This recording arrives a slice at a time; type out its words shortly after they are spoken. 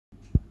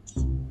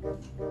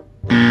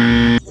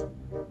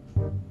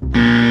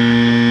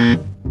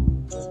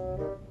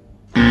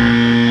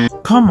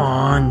Come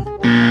on.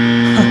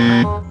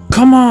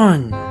 Come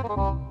on.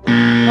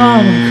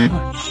 Oh my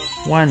god.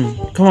 One.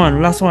 Come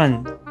on, last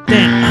one.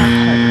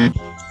 Damn.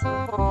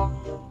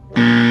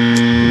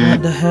 What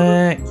the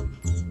heck?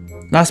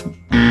 Last.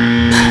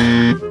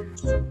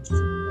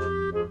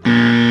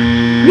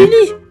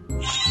 Really?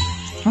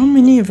 How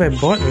many have I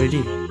bought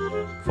already?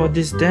 For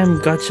this damn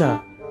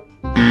gacha?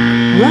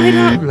 Light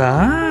up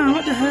lah!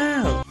 What the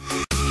hell?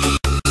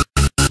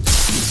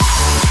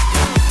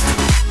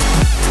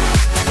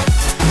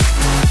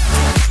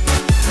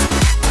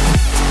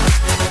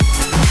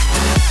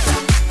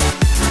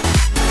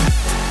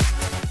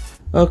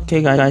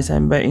 Okay guys,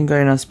 I'm back in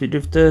Garena Speed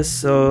Drifters.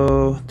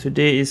 So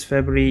today is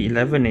February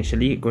 11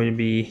 actually. Going to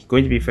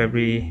be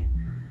February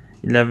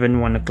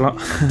 11, 1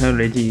 o'clock.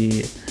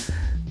 Already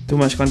too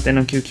much content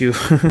on QQ.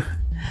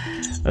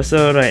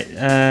 So right,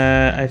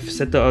 I've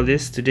settled all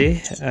this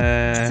today.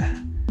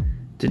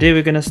 Today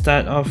we're gonna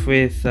start off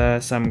with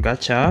some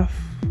gacha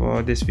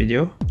for this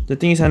video. The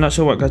thing is, I'm not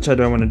sure what gacha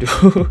do I want to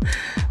do.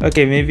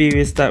 Okay, maybe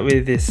we'll start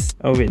with this.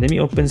 Oh wait, let me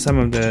open some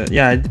of the...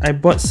 Yeah, I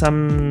bought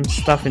some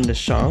stuff in the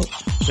shop.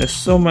 There's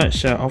so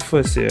much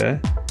offers here.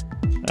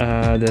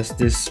 There's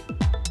this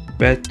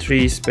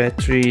batteries,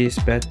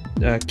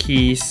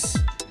 keys,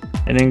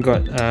 and then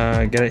got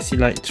Galaxy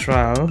Light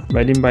trial, but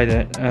I didn't buy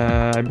that.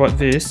 I bought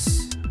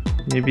this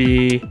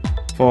maybe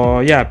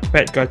for, yeah,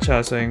 pet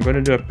gacha, so I'm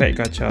gonna do a pet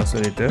gacha also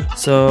later.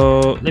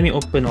 So let me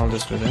open all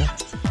this further.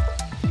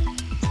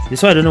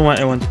 This one I don't know what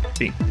I want to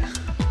pick.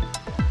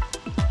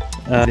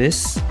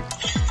 This,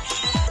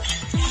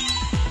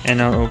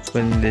 and I'll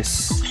open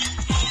this.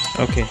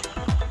 Okay.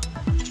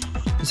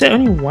 Is there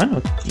only one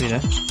or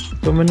wait,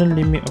 permanent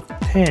limit of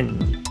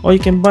 10? Oh, you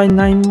can buy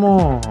 9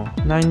 more.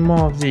 9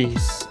 more of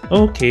these.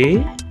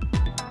 Okay.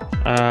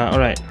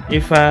 Alright.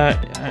 If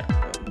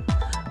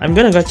I'm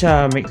gonna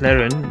gacha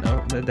McLaren,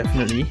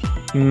 definitely.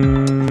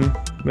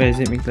 Where is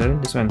it,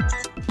 McLaren? This one.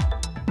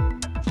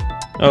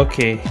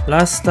 Okay,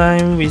 last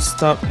time we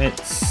stopped at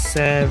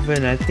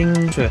 7. I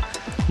think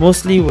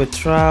mostly were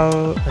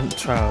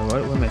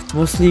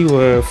mostly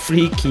were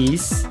free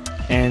keys,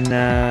 and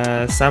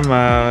some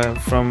are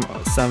from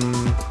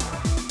some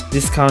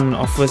discount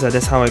offers.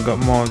 That's how I got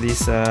more of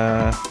this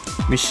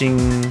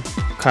wishing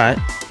card.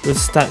 We'll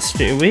start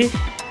straight away.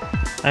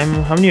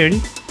 I'm how many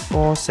already?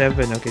 4,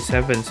 7. Okay,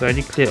 7. So I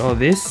already cleared all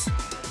this.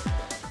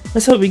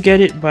 Let's hope we get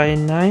it by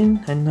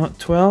 9 and not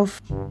 12.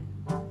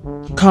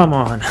 Come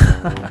on.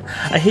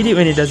 I hate it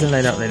when it doesn't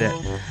light up like that.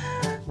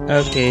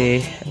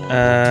 Okay.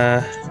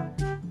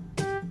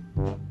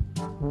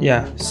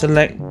 Yeah,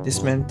 select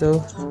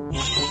dismantle.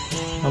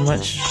 How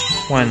much?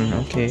 1.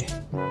 Okay.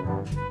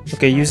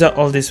 Okay, use up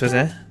all this first,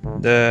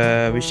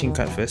 the wishing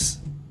card first.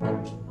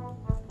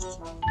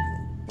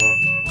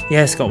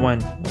 Yes, got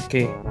 1.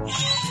 Okay.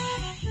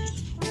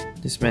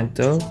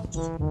 Dismantle.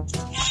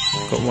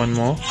 Got 1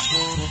 more.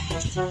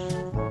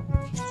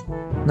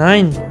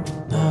 9.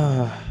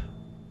 Ah.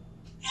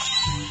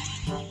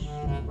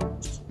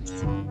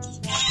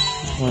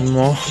 1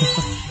 more.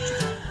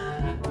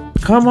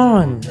 Come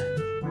on.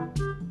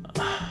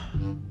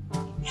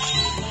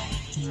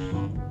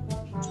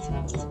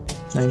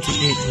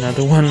 98.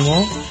 Another 1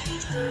 more.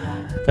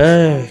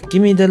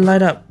 Give me the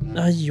light up.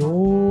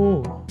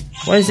 Ayo.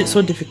 Why is it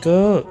so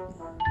difficult?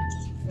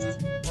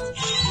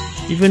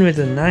 Even with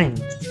the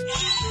 9.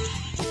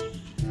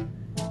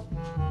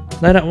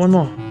 Light up 1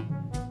 more.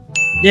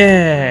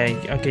 Yeah.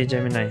 Okay,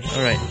 Gemini.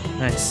 Alright.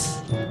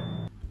 Nice.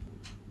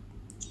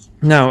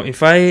 Now,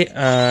 if I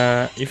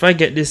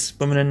get this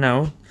permanent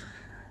now,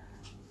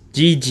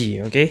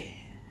 GG, okay?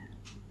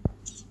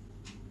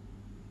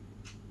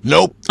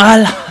 Nope.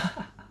 I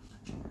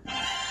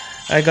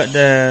got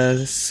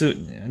the suit,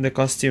 the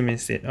costume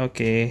instead.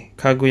 Okay,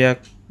 Kaguya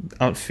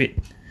outfit.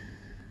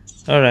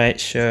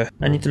 Alright, sure.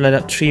 I need to light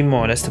up 3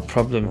 more, that's the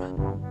problem.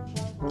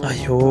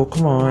 Ayo,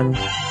 come on.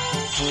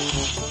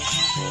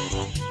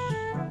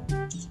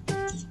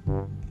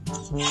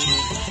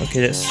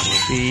 Okay, that's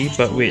 3,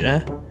 but wait,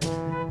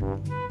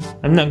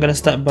 I'm not gonna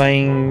start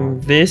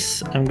buying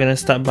this. I'm gonna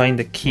start buying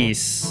the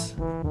keys,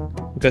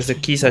 because the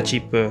keys are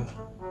cheaper.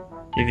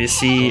 If you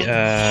see, if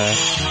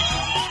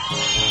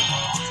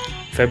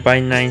I buy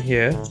 9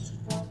 here,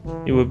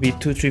 it will be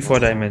 2, 3, 4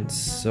 diamonds.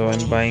 So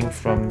I'm buying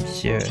from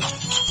here.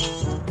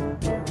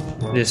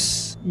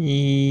 This,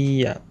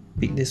 yeah,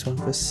 pick this one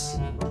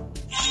first.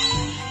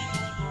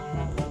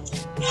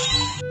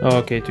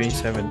 Oh, okay,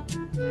 27.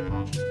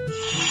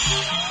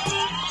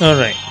 All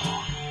right.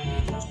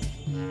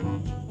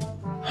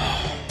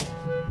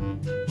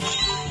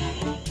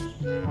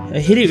 I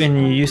hate it when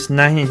you use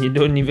 9 and you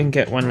don't even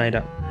get 1 light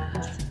up.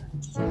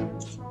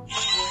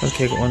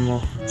 Okay, got 1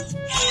 more.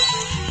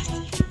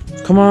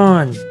 Come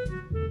on!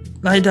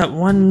 Light up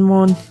 1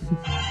 more!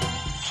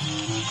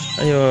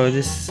 Ayo,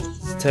 this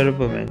is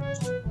terrible, man.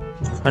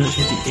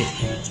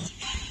 158.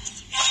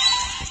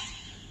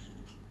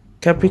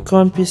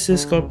 Capricorn,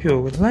 Pisces,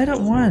 Scorpio. Light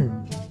up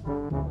 1!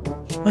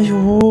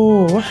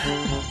 Ayo!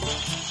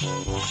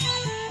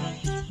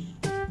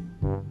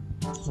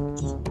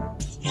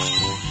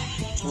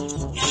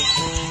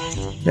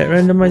 That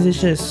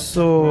randomization is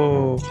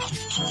so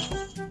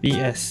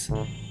BS.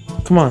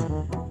 Come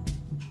on.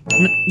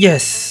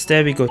 Yes,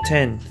 there we go.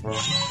 10.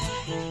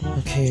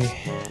 Okay.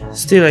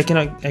 Still, I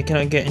cannot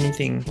get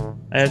anything.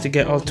 I have to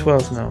get all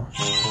 12 now.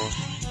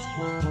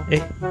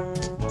 Eh.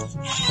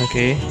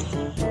 Okay.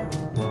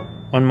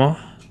 One more.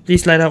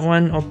 Please light up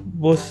one or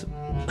both.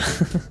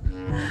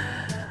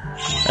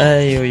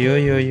 Ayo yo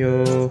yo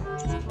yo.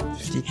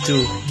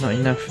 52. Not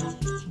enough.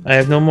 I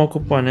have no more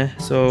coupon,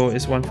 so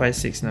it's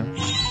 156 now.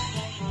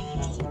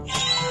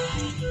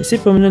 It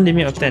says permanent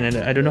limit of 10.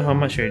 I don't know how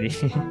much already.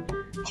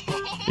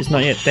 It's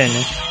not yet 10.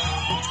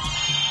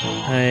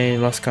 I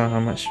lost count how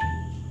much.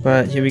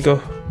 But here we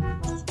go.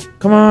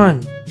 Come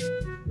on!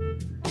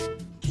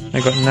 I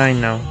got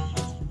 9 now.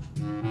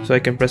 So I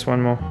can press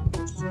one more.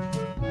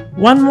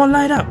 One more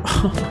light up!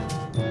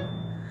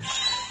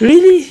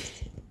 Really?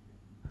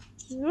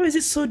 Why is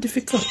it so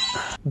difficult?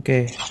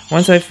 Okay,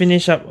 once I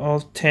finish up all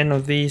 10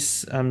 of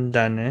these, I'm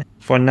done.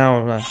 For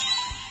now lah.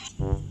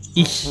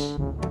 Ish.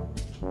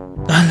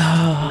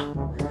 Alah.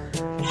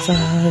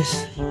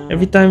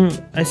 Every time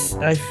I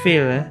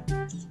fail.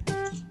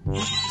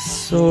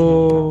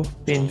 So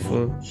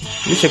painful.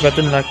 Wish I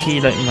gotten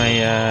lucky like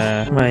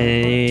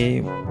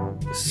my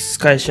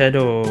Sky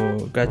Shadow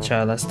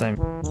gacha last time.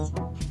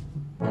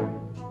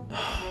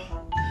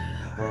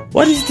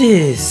 What is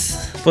this?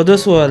 For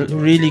those who are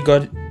really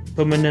got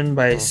permanent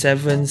by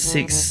 7,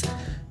 6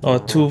 or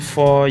 2,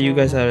 4, you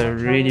guys are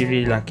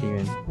really lucky,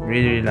 man.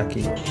 Really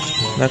lucky.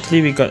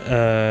 Luckily we got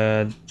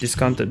a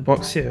discounted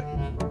box here.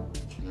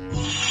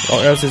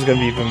 Or else it's gonna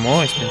be even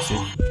more expensive.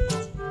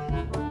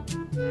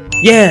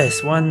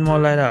 Yes! One more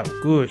light up.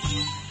 Good.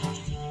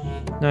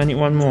 Now I need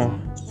one more.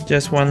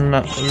 Just one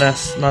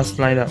last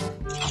light up.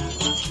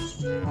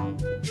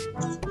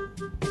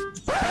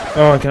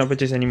 Oh, I cannot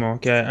purchase anymore.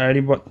 Okay, I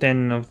already bought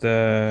 10 of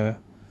the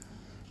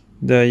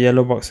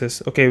yellow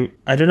boxes. Okay,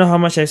 I don't know how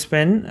much I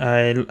spent.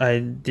 I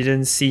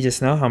didn't see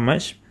just now how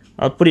much.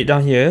 I'll put it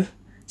down here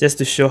just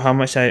to show how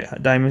much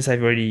diamonds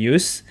I've already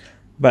used.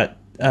 But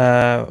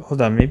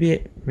hold on,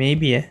 maybe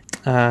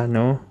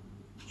no.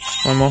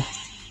 One more.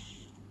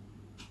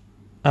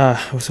 I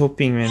was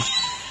hoping, man.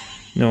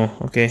 No,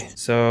 okay.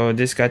 So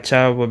this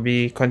gacha will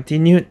be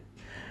continued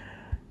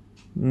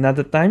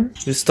another time.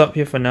 We'll stop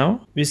here for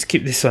now. We'll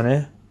skip this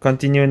one,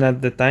 Continue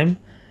another time.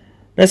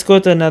 Let's go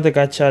to another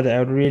gacha that I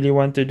really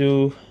want to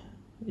do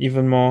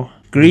even more.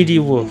 Greedy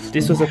Wolf.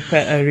 This was a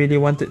pet I really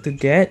wanted to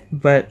get,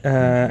 but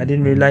I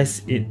didn't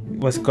realize it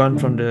was gone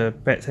from the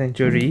pet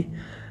sanctuary.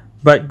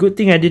 But good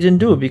thing I didn't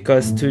do,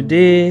 because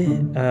today,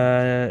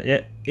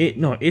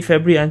 8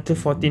 February until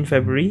 14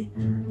 February,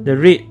 the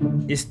rate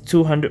is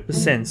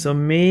 200%. So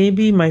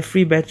maybe my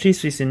free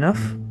batteries is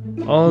enough.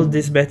 All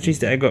these batteries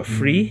that I got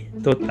free,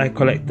 that I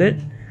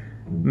collected,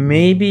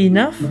 maybe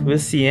enough. We'll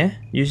see.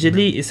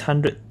 Usually it's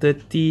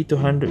 130 to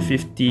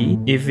 150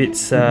 if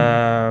it's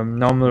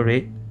normal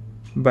rate.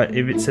 But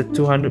if it's a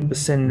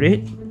 200%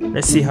 rate,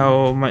 let's see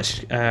how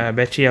much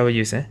battery I will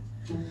use.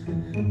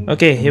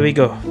 Okay, here we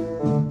go.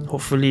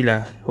 Hopefully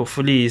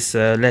it's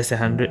less than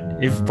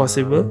 100 if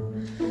possible.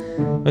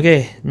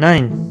 Okay,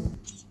 9,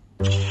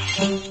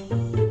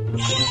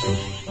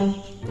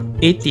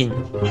 18,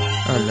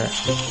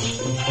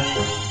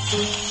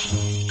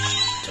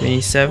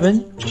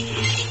 27,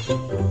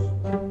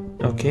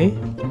 okay,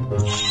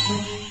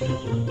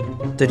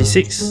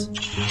 36,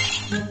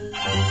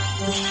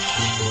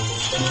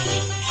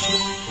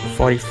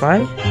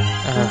 45,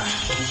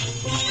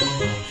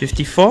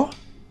 54,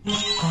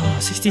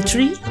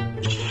 63.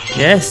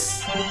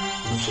 Yes.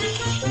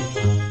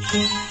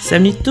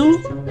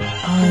 72.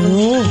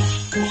 Oh,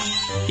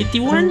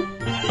 81.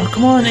 Oh,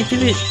 come on,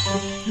 activate.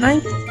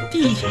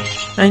 90.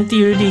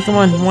 90 already. Come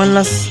on, one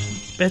last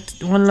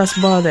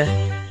bar there.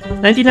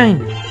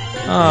 99.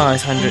 Ah,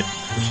 it's 100.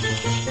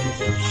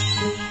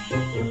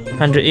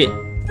 108.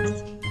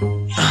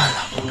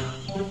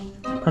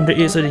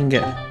 108 so didn't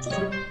get.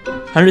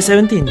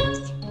 117.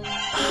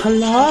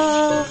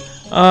 Allah.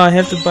 Ah, I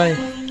have to buy.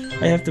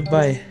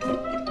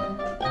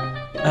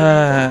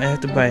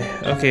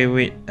 Okay,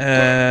 wait.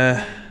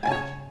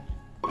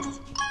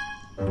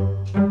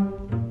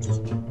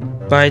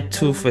 Buy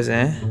 2 first,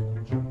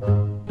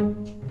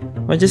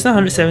 Well, just now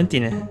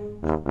 117,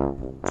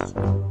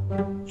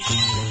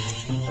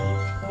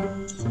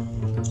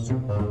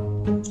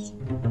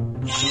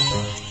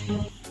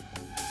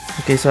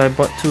 Okay, so I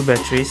bought 2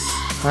 batteries.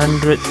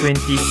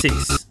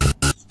 126.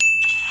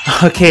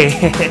 Okay.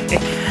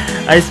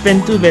 I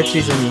spent 2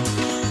 batteries only.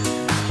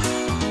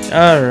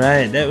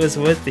 Alright, that was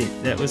worth it.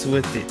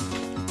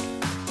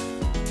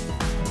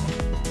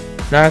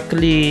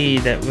 Luckily,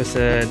 there's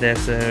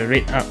a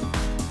rate up,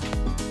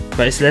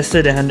 but it's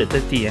lesser than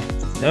 130.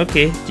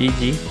 Okay,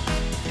 GG.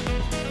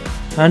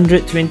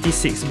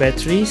 126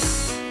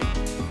 batteries.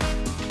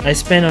 I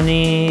spent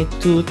only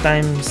 2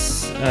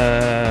 times.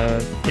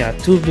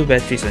 2 blue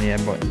batteries only I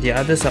bought. The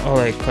others are all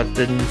like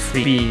cotton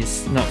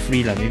freebies, not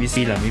free lah. Maybe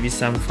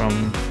some from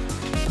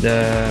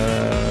the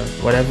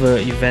whatever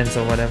events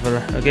or whatever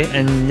lah. Okay,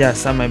 and yeah,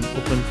 some I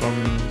opened from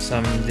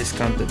some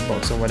discounted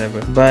box or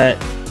whatever. But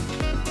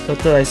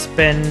total I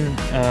spent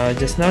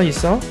just now you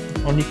saw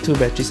only 2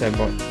 batteries I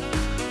bought.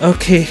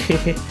 Okay,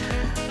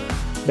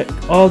 but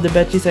all the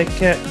batteries I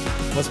kept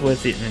was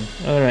worth it, man.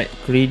 Alright,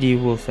 Greedy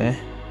Wolf,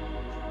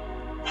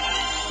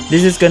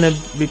 This is gonna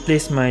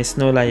replace my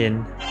Snow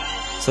Lion.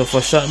 So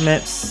for short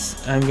maps,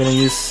 I'm gonna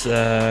use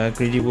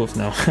Greedy Wolf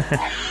now.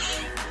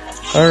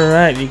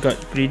 Alright, we got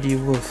Greedy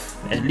Wolf.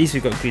 At least we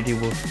got Greedy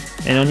Wolf.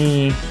 And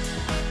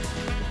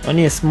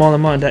only a small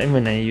amount of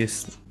diamond I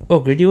used. Oh,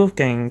 Greedy Wolf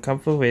can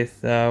cover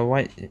with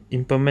white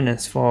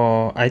impermanence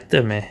for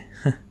item,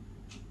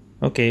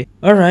 Okay.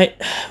 Alright,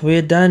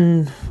 we're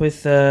done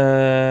with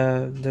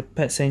the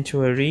pet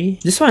sanctuary.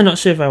 This one I'm not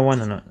sure if I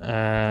want or not.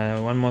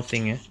 One more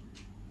thing,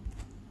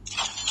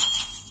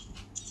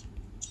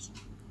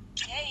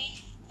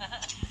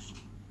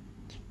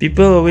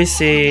 People always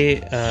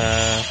say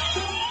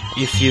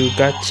if you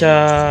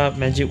gacha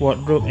magic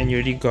wardrobe and you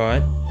already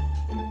got,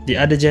 the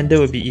other gender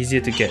will be easier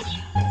to get.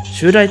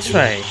 Should I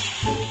try?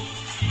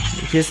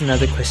 Here's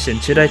another question.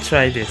 Should I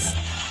try this?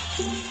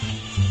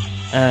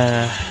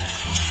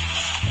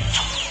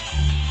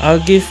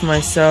 I'll give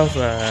myself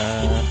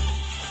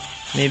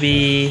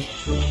maybe,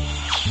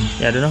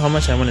 yeah, I don't know how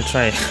much I want to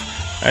try.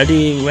 I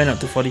already went up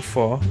to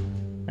 44.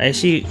 I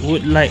actually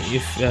would like,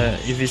 if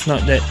it's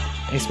not that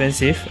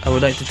expensive, I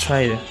would like to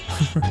try it.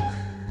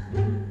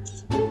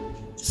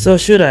 So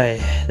should I?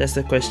 That's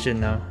the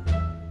question now.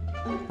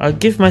 I'll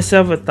give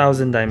myself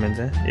 1,000 diamonds.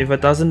 If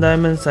 1,000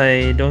 diamonds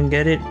I don't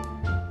get it,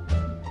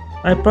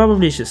 I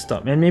probably should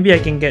stop. And maybe I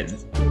can get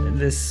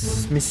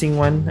this missing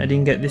one. I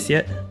didn't get this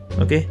yet.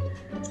 Okay.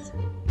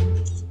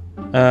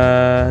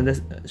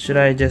 Should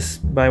I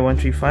just buy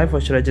 135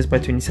 or should I just buy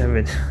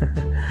 27?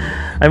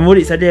 I'm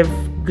worried. Suddenly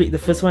I've clicked the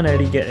first one, I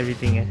already get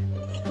everything.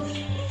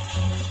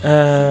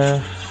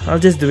 I'll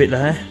just do it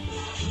lah.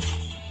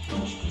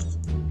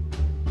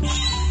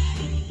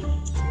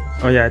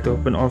 Oh yeah, I have to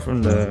open all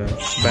from the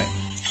back.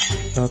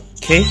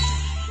 Okay.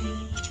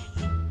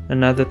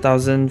 Another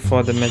 1,000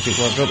 for the magic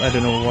wardrobe. I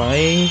don't know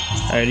why.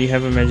 I already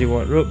have a magic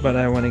wardrobe, but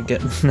I want to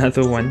get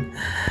another one.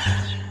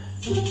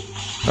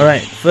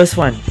 Alright, first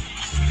one.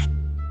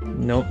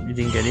 Nope, you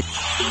didn't get it.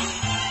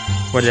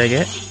 What did I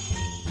get?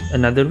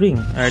 Another ring.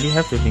 I already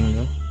have the ring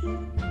though.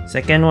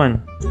 Second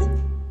one.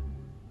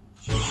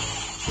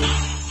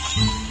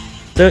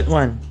 Third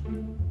one.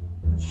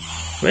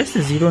 Where's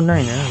the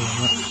 09?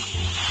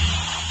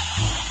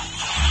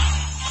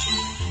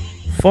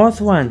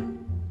 Fourth one.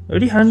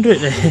 Already 100.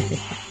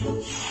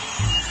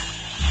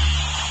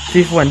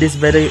 Fifth one. This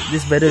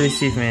better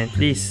receive, man.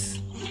 Please.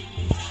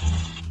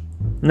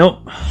 Nope.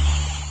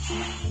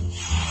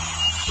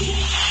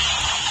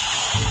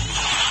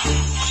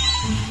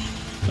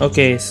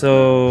 Okay,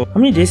 so how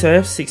many days do I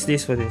have? 6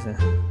 days for this.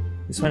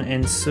 This one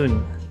ends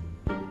soon.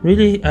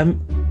 Really?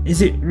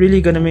 Is it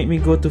really gonna make me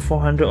go to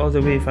 400 all the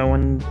way if I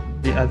want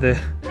the other?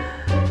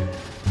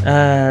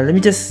 Let me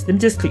just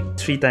click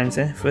 3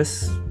 times.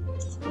 First.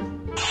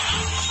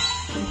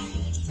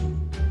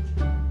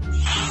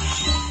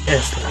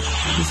 Yes.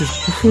 This is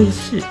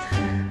bullshit.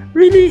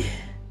 Really?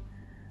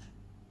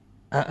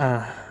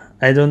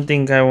 I don't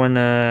think I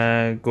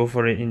wanna go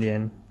for it in the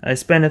end. I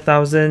spent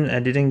 1,000. I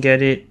didn't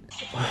get it.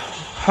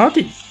 How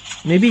did?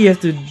 Maybe you have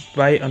to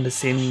buy it on the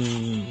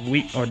same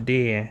week or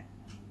day.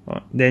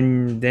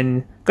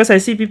 Then, because I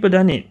see people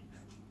done it.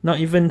 Not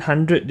even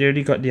 100, they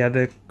already got the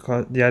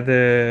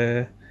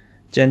other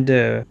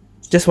gender.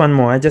 Just one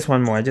more. I just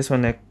want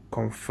to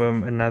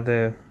confirm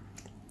another.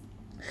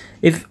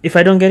 If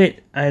I don't get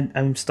it,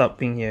 I'm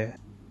stopping here.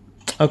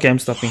 Okay, I'm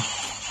stopping.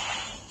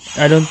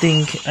 I don't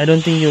think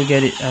you'll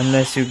get it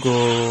unless you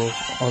go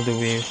all the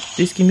way.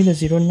 Please give me the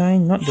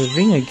 09, not the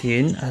ring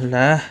again.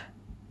 Allah.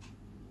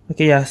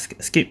 Okay, yeah,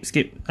 skip.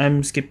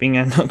 I'm skipping.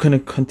 I'm not gonna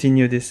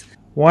continue this.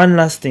 One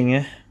last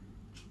thing,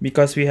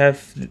 because we have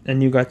a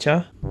new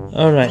gacha.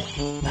 Alright.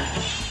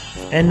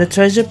 And the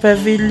treasure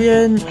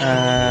pavilion,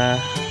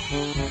 I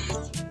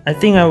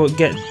think I would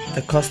get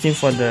the costume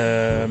for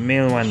the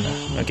male one,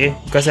 okay?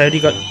 Because I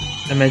already got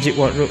a magic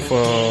wardrobe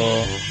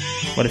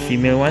for the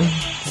female one.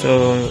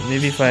 So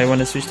maybe if I want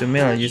to switch to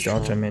male, I'll use the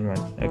Ultraman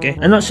one, okay?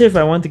 I'm not sure if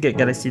I want to get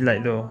Galaxy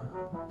Light though.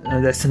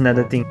 That's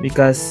another thing.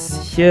 Because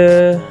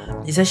here,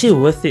 it's actually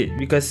worth it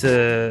because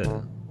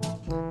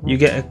you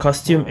get a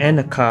costume and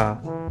a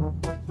car.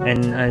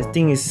 And I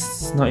think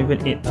it's not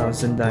even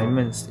 8,000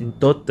 diamonds in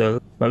total.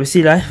 But we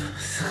see life.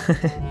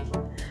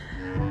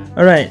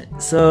 Alright,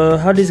 so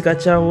how this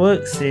gacha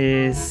works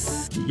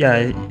is,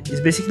 yeah,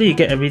 it's basically you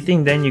get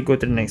everything, then you go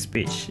to the next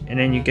page. And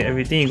then you get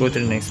everything, you go to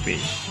the next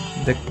page.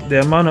 The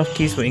amount of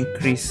keys will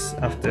increase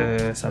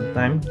after some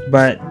time.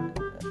 But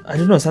I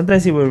don't know,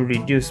 sometimes it will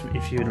reduce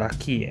if you're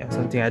lucky or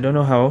something. I don't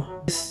know how.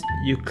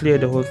 You clear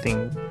the whole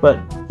thing. But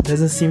it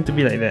doesn't seem to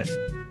be like that.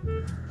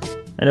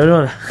 I don't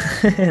know.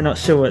 I'm not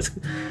sure what's...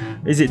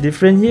 Is it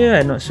different here?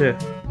 I'm not sure.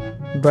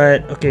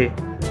 But okay.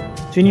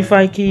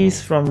 25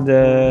 keys from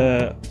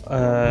the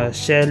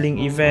share link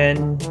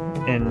event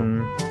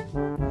and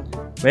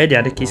Where the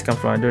other keys come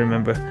from, I don't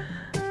remember.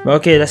 But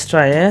okay, let's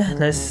try,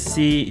 let's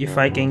see if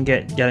I can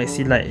get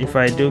Galaxy Light. If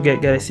I do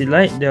get Galaxy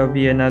Light, there will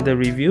be another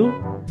review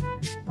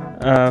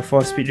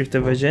for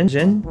Speedrifter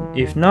version.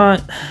 If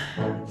not,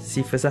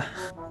 see first lah.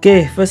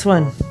 Okay, first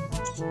one.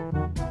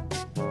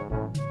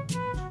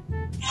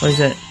 What is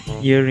that?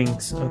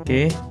 Earrings.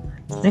 Okay.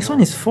 Next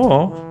one is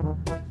 4.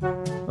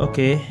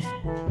 Okay.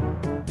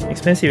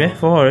 Expensive,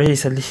 4 already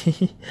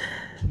suddenly.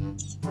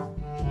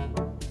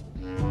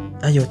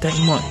 Ayo, tag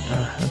mod.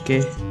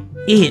 Okay.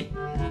 8.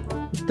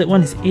 Third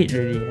one is 8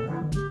 already.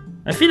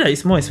 I feel like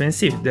it's more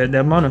expensive. The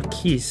amount of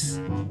keys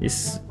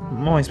is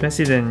more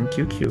expensive than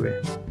QQ.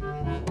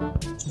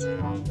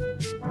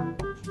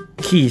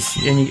 Keys,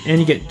 and you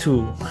only get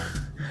 2.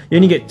 You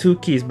only get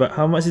 2 keys, but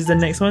how much is the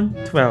next one?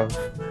 12.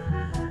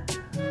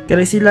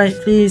 Galaxy Light,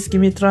 please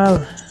give me a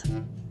trial.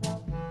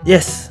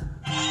 Yes.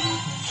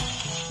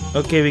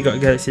 Okay, we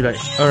got Galaxy Light.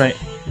 Alright.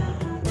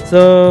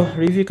 So,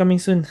 review coming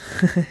soon.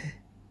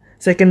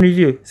 Second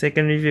review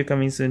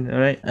coming soon.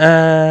 Alright.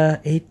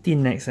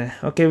 18 next.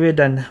 Okay, we're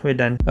done.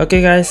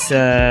 Okay, guys.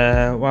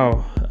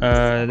 Wow.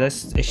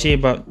 That's actually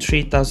about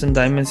 3,000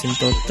 diamonds in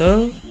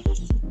total.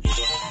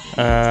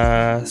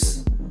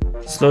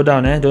 Slow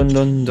down,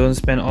 don't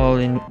spend all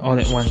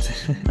at once.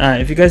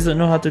 If you guys don't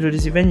know how to do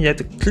this event, you have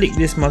to click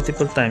this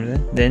multiple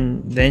times,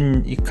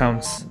 then it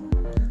counts.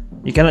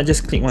 You cannot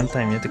just click one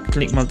time, you have to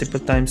click multiple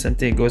times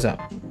until it goes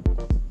up.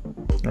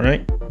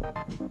 Alright,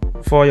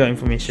 for your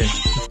information.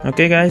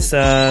 Okay guys,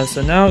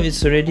 so now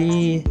it's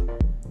already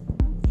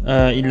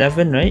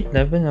 11, right?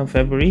 11 of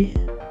February.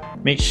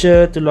 Make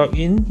sure to log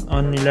in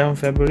on 11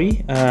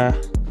 February.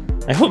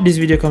 I hope this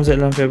video comes at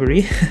 11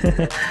 February.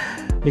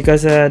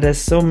 Because there's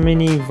so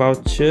many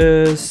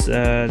vouchers.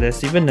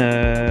 There's even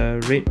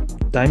a red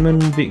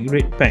diamond big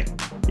red pack.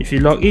 If you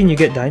log in, you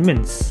get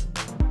diamonds.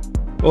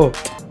 Oh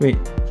wait,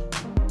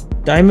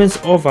 diamonds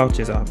or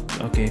vouchers are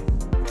okay.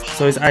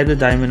 So it's either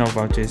diamond or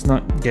voucher. It's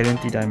not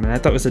guaranteed diamond. I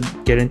thought it was a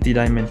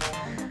guaranteed diamond.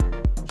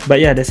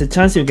 But yeah, there's a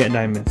chance you'll get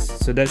diamonds.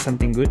 So that's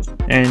something good.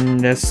 And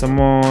there's some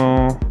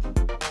more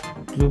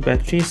blue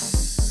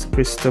batteries,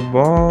 crystal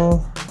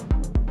ball.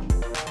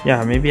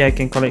 Yeah, maybe I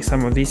can collect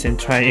some of these and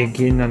try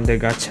again on the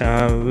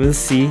gacha. We'll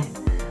see.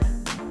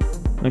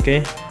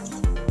 Okay.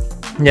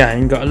 Yeah,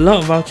 and got a lot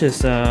of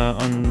vouchers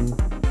on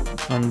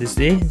this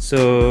day,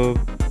 so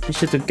be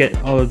sure to get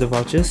all of the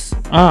vouchers.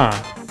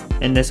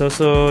 And there's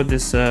also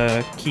this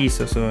keys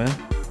also.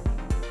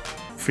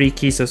 Free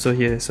keys also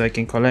here, so I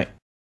can collect.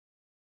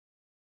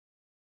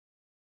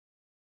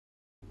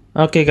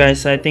 Okay,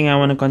 guys, I think I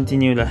want to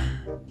continue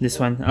this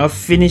one. I'll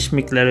finish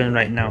McLaren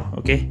right now.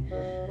 Okay.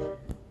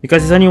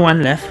 Because there's only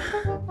one left.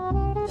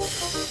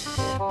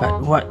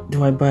 But what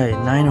do I buy?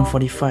 9 or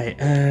 45?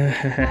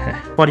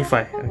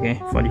 45.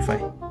 Okay,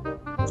 45.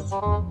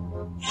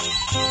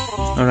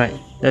 Alright,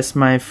 that's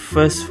my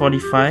first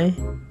 45.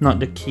 Not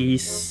the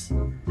keys.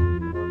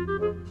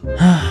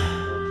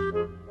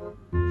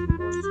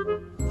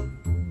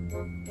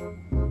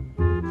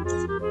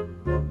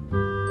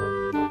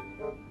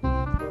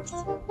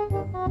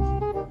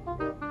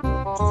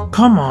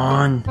 Come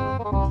on!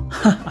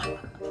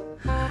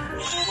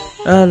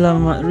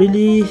 Alamak,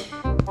 really?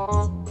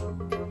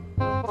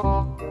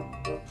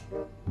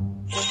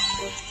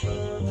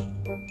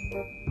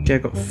 Okay, I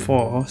got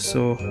 4,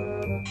 so...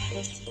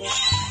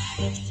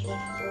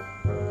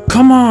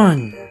 Come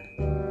on!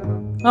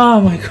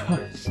 Oh my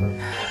gosh!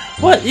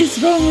 What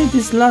is wrong with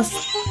this last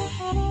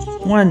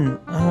one?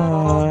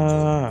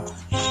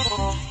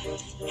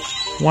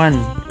 One.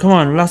 Come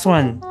on, last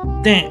one.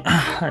 Dang!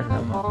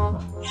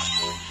 Alamak.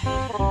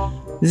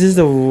 This is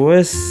the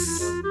worst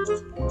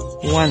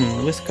one.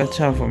 Worst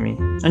gacha for me.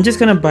 I'm just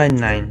gonna buy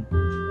 9.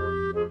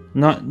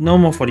 No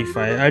more 45.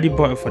 I already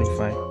bought a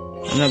 45.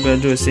 I'm not gonna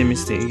do the same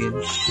mistake again.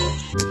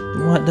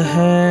 What the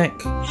heck?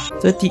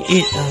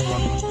 38.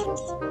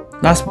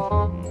 Last.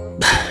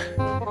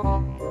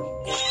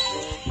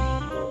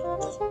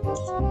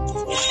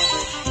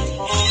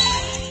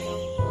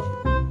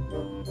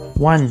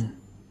 One.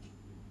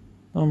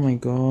 Oh my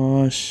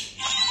gosh.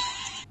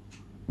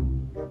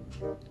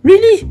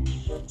 Really?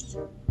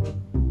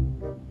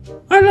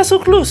 I'm not so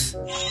close.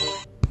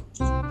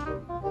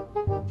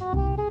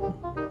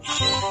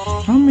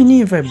 How many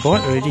have I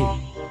bought already?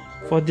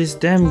 For this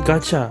damn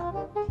gacha.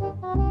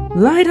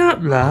 Light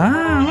up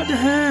lah! What the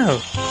hell?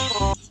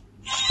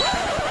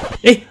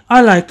 Hey,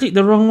 I clicked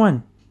the wrong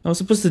one. I was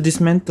supposed to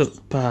dismantle.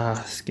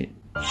 Basket.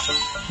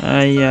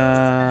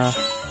 I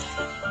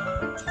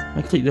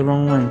clicked the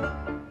wrong one.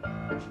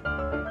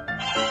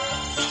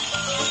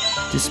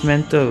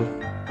 Dismantle.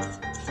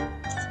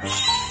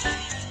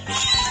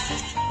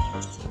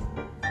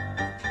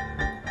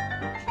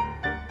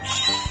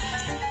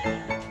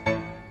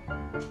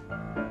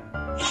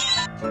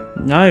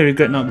 Now I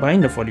regret not buying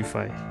the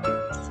 45.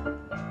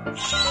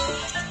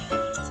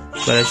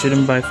 But I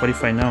shouldn't buy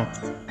 45 now.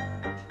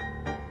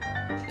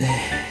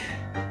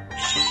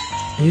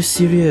 Are you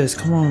serious?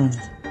 Come on.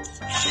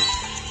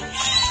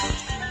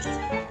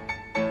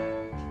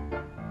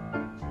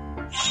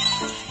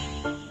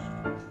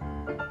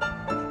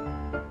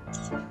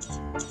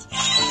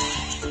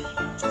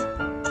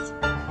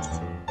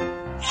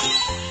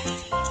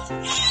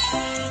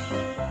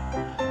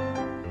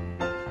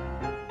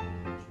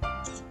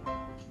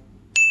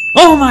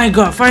 Oh my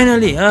god,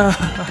 finally!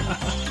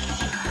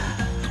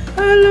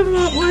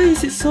 Alamak, why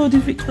is it so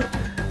difficult?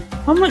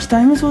 How much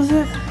diamonds was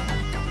that?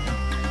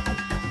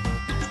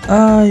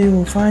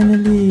 Ayo,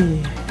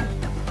 finally!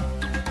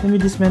 Let me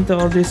dismantle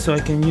all this so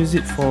I can use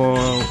it for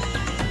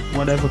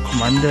whatever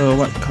commander or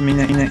what coming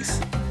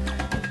next.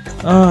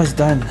 Oh, it's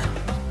done.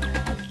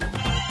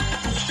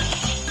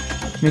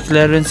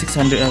 McLaren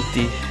 600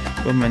 LT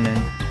permanent.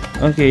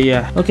 Okay,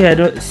 yeah. Okay, I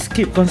don't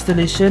skip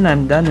Constellation.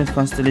 I'm done with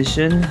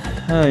Constellation.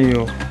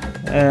 Ayo.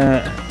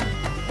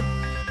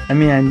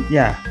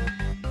 Yeah.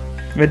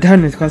 We're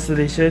done with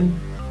Constellation.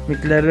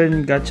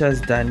 McLaren Gacha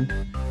is done.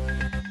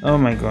 Oh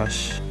my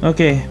gosh.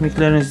 Okay,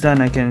 McLaren is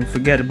done. I can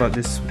forget about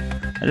this.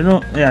 I don't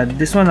know. Yeah,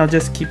 this one I'll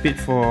just keep it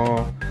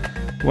for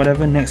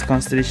whatever next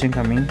Constellation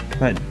coming.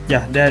 But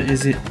yeah, that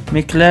is it.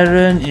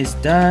 McLaren is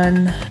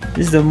done.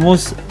 This is the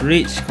most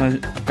rich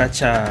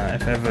gacha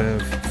I've ever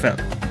felt.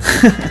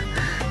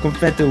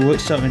 Compared to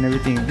workshop and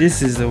everything,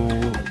 this is the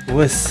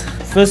worst.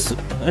 First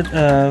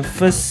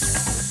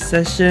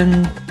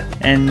session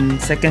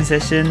and second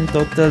session,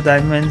 total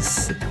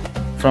diamonds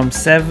from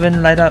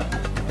 7 light up,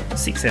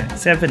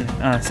 7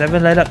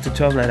 light up to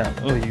 12 light up.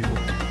 Oh, you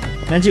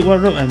magic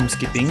wardrobe I'm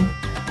skipping.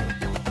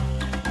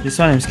 This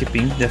one I'm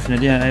skipping,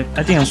 definitely. I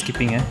think I'm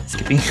skipping.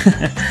 Skipping.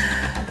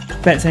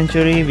 Pet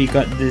Sanctuary, we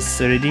got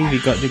this already. We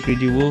got the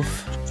Greedy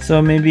Wolf.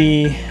 So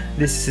maybe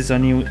this is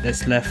only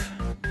that's left.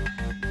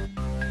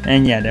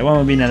 And yeah, that one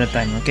will be another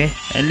time. Okay.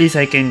 At least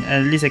I can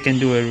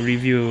do a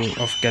review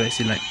of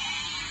Galaxy Light.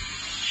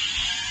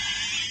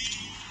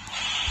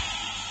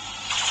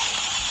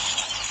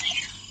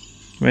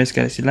 Where's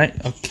Galaxy Light?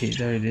 Okay,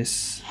 there it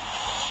is.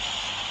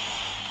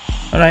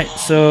 Alright,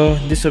 so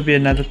this will be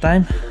another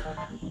time.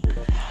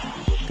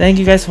 Thank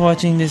you guys for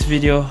watching this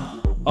video.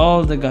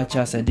 All the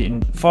gachas I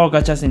did, 4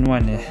 gachas in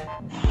one.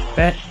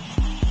 Pet,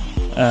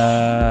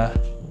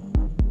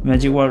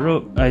 magic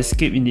wardrobe, I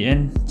skipped in the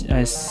end.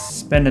 I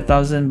spent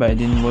 1,000 but it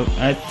didn't work.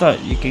 I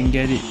thought you can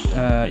get it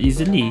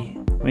easily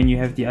when you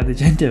have the other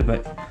gender,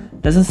 but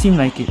doesn't seem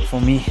like it for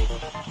me.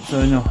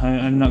 So no,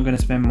 I'm not gonna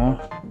spend more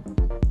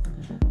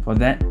for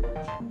that.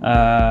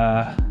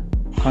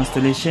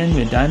 Constellation,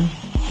 we're done.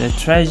 The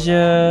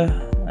treasure,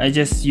 I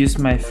just used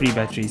my free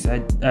batteries.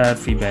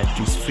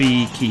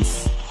 Free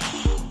keys.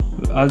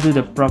 I'll do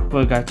the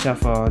proper gacha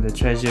for the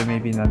treasure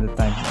maybe another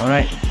time.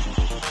 Alright,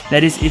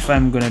 that is if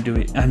I'm gonna do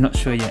it. I'm not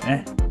sure yet.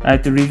 I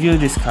have to review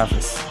this car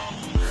first.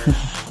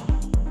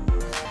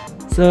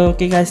 So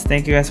okay guys,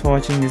 thank you guys for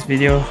watching this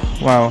video.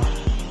 Wow,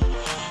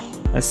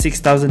 a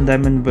 6,000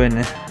 diamond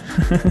burn.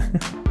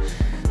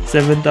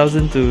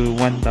 7,000 to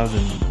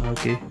 1,000.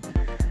 Okay,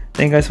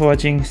 thank you guys for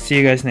watching. See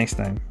you guys next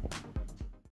time.